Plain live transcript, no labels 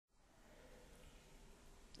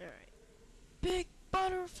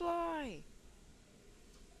butterfly!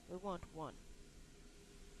 We want one.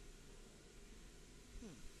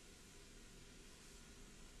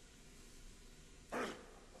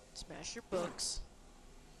 Smash your books.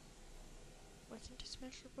 Why can't you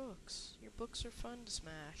smash your books? Your books are fun to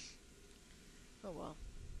smash. Oh well.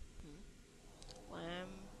 Lamb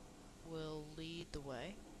will lead the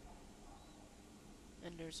way.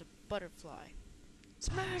 And there's a butterfly.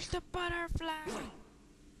 Smash the butterfly!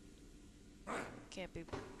 Can't be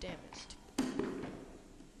damaged. I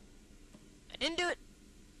didn't do it!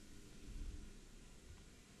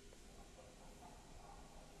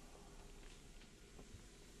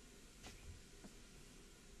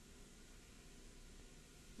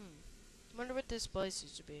 Wonder what this place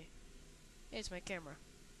used to be. Hey, it's my camera.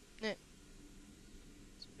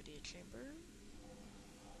 It's a video chamber.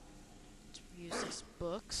 Let's use these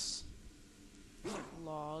books.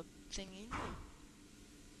 Log thingy.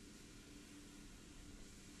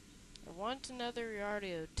 I want another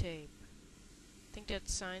audio tape. I think that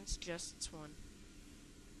sign suggests one.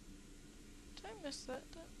 Did I miss that?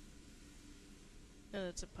 No,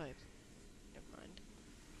 that's a pipe. Never mind.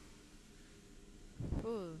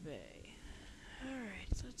 Oh, bae.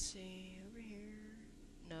 Alright, let's see. Over here.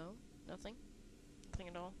 No, nothing. Nothing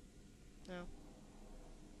at all. No.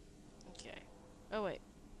 Okay. Oh, wait.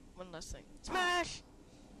 One last thing. Smash!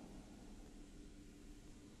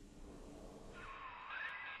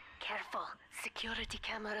 Careful. Security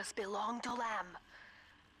cameras belong to Lamb.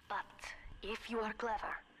 But if you are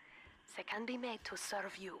clever, they can be made to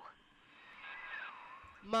serve you.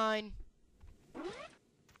 Mine.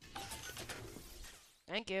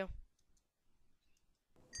 Thank you.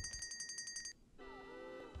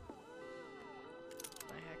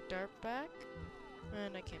 My hack dart back.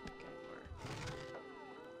 And I can't pick anymore.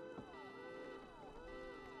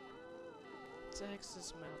 What the heck's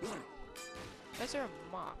this map? Why is there a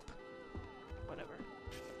mop? Whatever.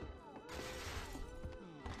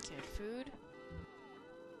 Okay, food.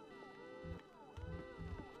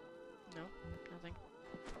 No, nothing.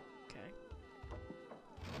 Okay.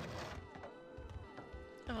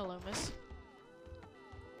 Oh, hello, miss.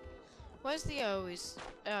 Why is the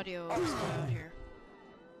audio always loud here?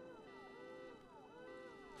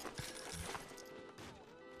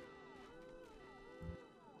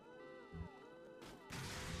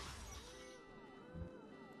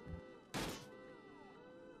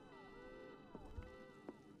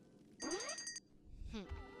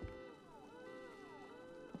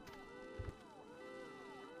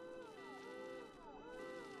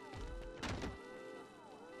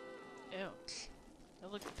 Ouch.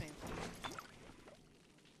 That looked painful.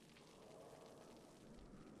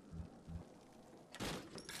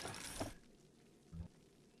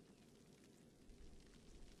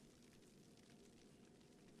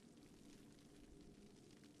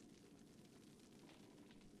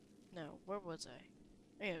 No, where was I?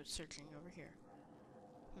 Oh, yeah, I was searching over here.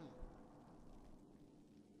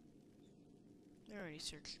 I already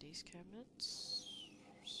searched these cabinets.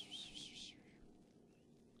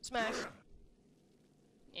 Smash!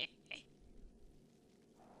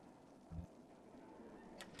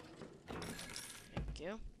 Thank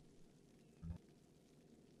you.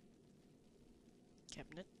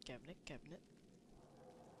 Cabinet, cabinet, cabinet.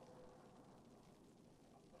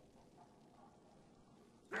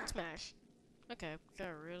 Smash. Okay,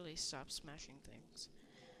 gotta really stop smashing things.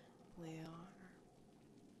 We are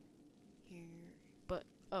here. But,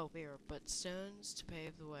 oh, we are but stones to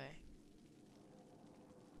pave the way.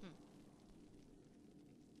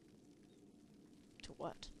 To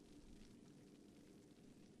what?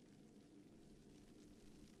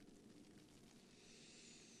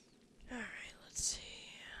 Alright, let's see.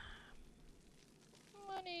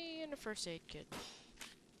 Money and a first aid kit.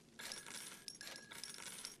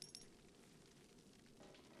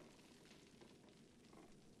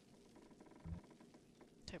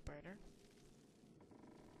 Typewriter.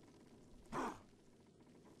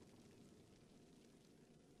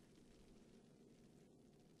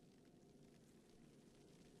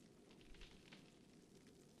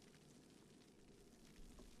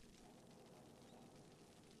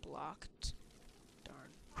 Blocked.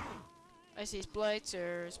 Darn. I see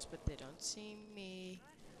splicers, but they don't see me.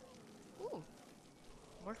 Ooh.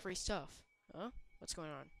 More free stuff. Huh? What's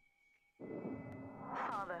going on?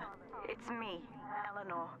 Father, it's me,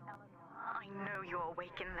 Eleanor. I know you're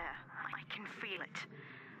awake in there. I can feel it.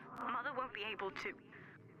 Mother won't be able to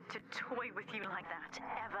toy with you like that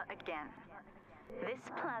ever again. This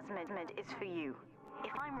plasmid is for you.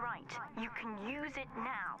 If I'm right, you can use it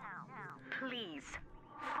now. Please,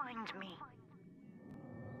 find me.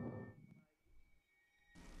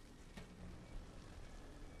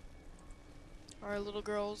 Our little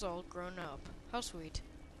girl's all grown up. How sweet.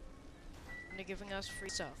 And they're giving us free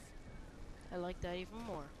stuff. I like that even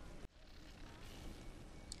more.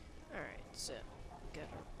 Alright, so, got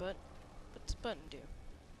our butt. What's the button do?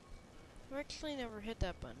 I've actually never hit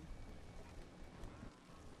that button.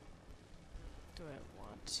 Do I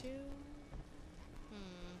want to?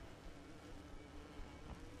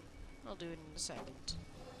 I'll do it in a second.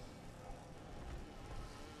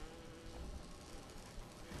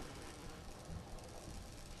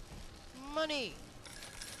 Money!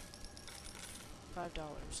 $5,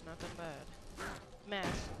 not that bad.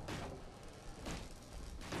 Math.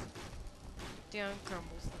 Down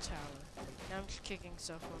crumbles the tower. Now I'm just kicking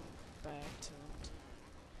stuff on back to it.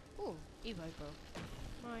 Ooh, e-bike bow.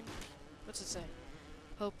 Mine. What's it say?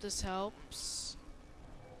 Hope this helps.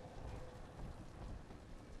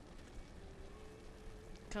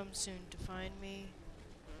 Come soon to find me.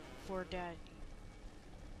 For Daddy.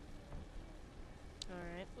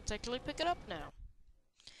 Alright, let's actually pick it up now.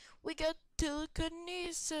 We got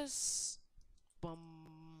telekinesis. Bum,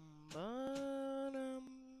 ba-dum.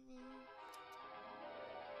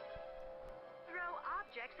 Throw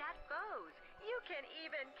objects at foes. You can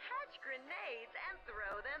even catch grenades and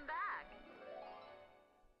throw them back.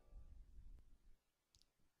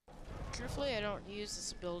 Truthfully, I don't use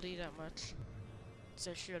this ability that much, as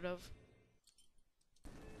I should have.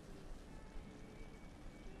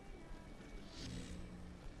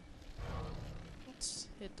 Let's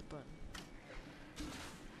hit the button.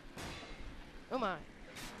 Oh my!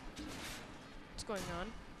 What's going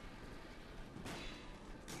on?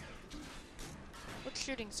 What's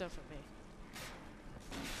shooting stuff at me?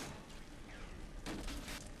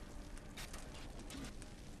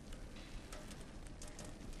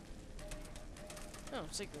 Oh,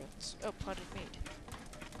 cigarettes. Oh, potted meat.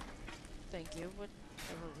 Thank you.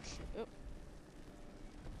 Whatever was shoot. Oh.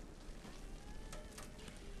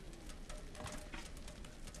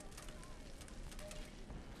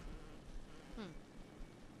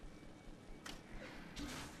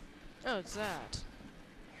 Oh, it's that.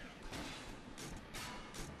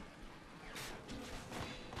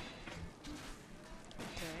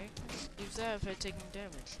 Okay. Use that if I'm taking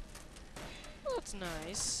damage. Oh, that's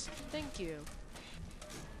nice. Thank you.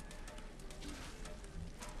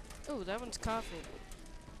 Oh, that one's coffee.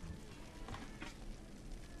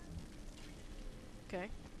 Okay.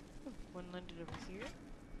 Oh, one landed over here.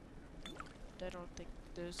 I don't think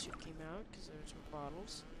those two came out because those were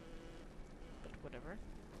bottles. But whatever.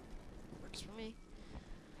 Works for me.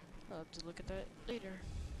 I'll have to look at that later.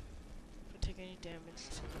 If I take any damage.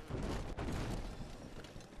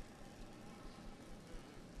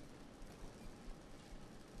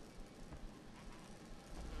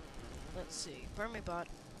 Let's see. Permabot.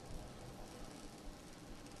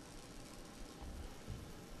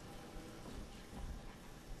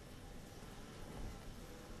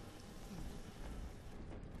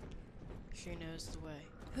 She knows the way.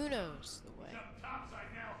 Who knows the way? He's up topside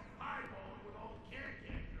now, eyeballing with old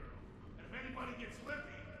can-can girl. And if anybody gets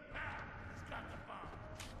lippy, he's got the bomb.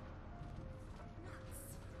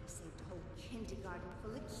 Nuts. I saved a whole kindergarten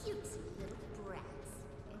full of cutesy little brats.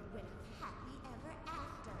 And went happy ever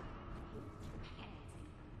after. With pansy.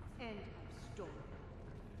 End of story.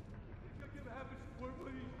 Think I can have his support what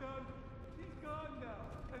he's done? He's gone now,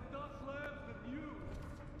 and thus lands the view.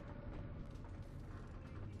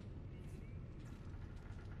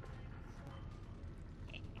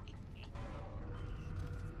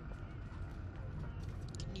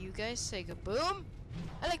 Can you guys say boom?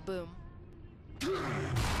 I like boom.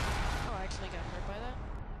 Oh, I actually got hurt by that.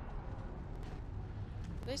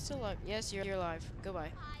 Are they still alive? Yes, you're alive.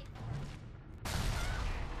 Goodbye.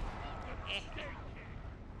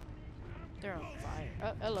 They're on fire.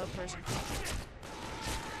 Oh, hello, person.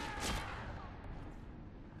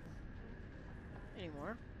 Any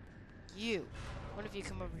more? You. One of you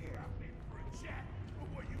come over here.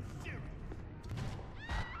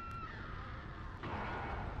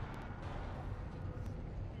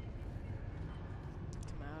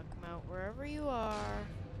 Come out, wherever you are.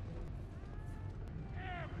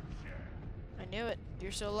 I knew it.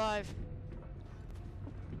 You're still alive.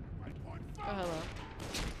 Oh, hello.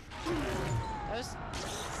 That was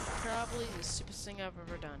probably the stupidest thing I've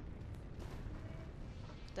ever done.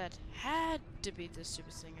 That had to be the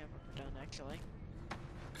stupidest thing I've ever done, actually.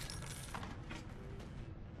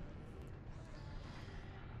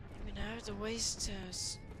 Even I have to waste a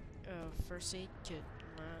first aid kit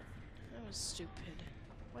on that. That was stupid.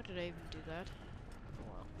 Why did I even do that? Oh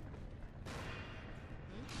well.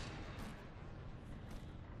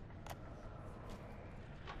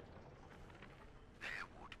 There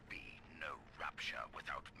would be no rapture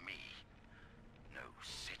without me.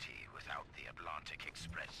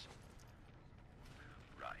 press.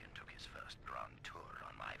 Ryan took his first grand tour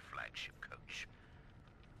on my flagship coach.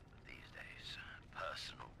 But these days,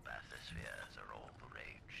 personal bathyspheres are all the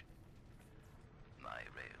rage. My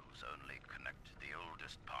rails only connect the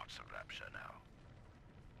oldest parts of Rapture now.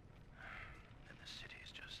 And the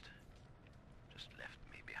city's just left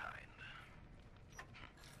me behind.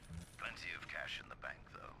 Plenty of cash in the bank,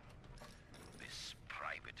 though. This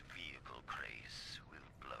private vehicle craze will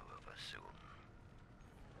blow over soon.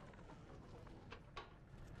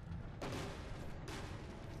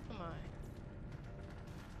 Come on.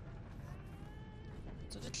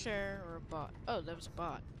 Is it a chair or a bot? Oh, that was a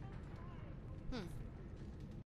bot.